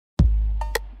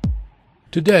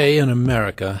Today in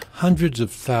America, hundreds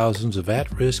of thousands of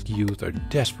at-risk youth are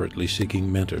desperately seeking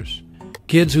mentors.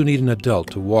 Kids who need an adult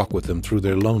to walk with them through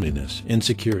their loneliness,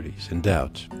 insecurities, and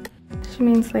doubts. She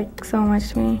means so much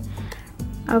to me.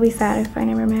 I'll be sad if I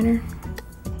never met her.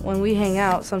 When we hang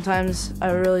out, sometimes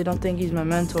I really don't think he's my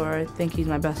mentor. I think he's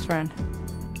my best friend.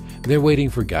 They're waiting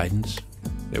for guidance.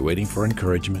 They're waiting for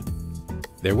encouragement.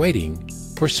 They're waiting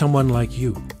for someone like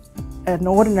you. An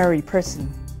ordinary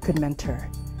person could mentor.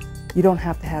 You don't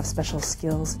have to have special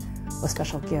skills or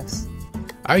special gifts.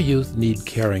 Our youth need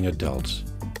caring adults,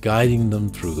 guiding them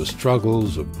through the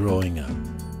struggles of growing up.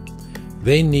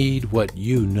 They need what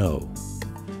you know.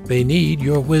 They need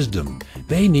your wisdom.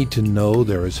 They need to know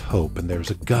there is hope and there's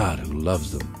a God who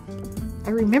loves them.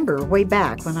 I remember way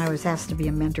back when I was asked to be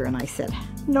a mentor, and I said,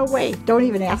 no way, don't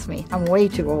even ask me. I'm way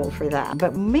too old for that.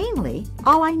 But mainly,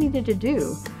 all I needed to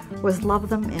do was love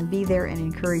them and be there and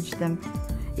encourage them.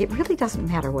 It really doesn't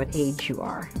matter what age you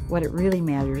are. What it really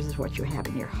matters is what you have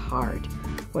in your heart,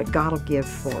 what God will give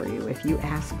for you. If you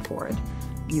ask for it,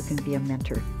 you can be a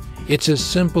mentor. It's as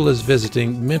simple as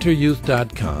visiting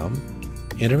MentorYouth.com,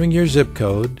 entering your zip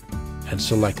code, and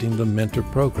selecting the mentor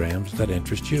programs that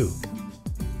interest you.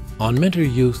 On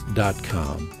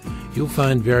MentorYouth.com, you'll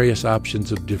find various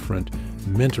options of different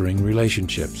mentoring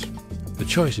relationships. The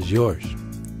choice is yours.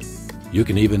 You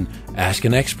can even ask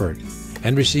an expert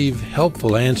and receive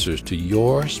helpful answers to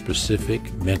your specific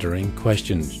mentoring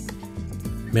questions.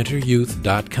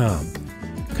 MentorYouth.com,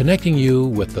 connecting you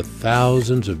with the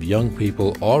thousands of young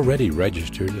people already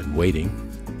registered and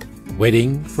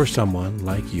waiting for someone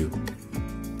like you.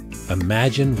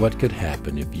 Imagine what could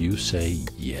happen if you say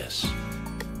yes.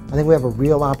 I think we have a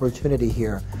real opportunity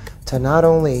here to not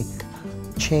only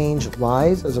change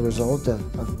lives as a result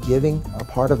of giving a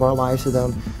part of our lives to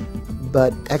them,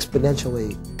 but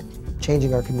exponentially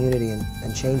changing our community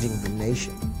and changing the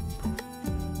nation.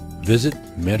 Visit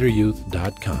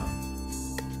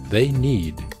MentorYouth.com. They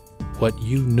need what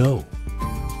you know.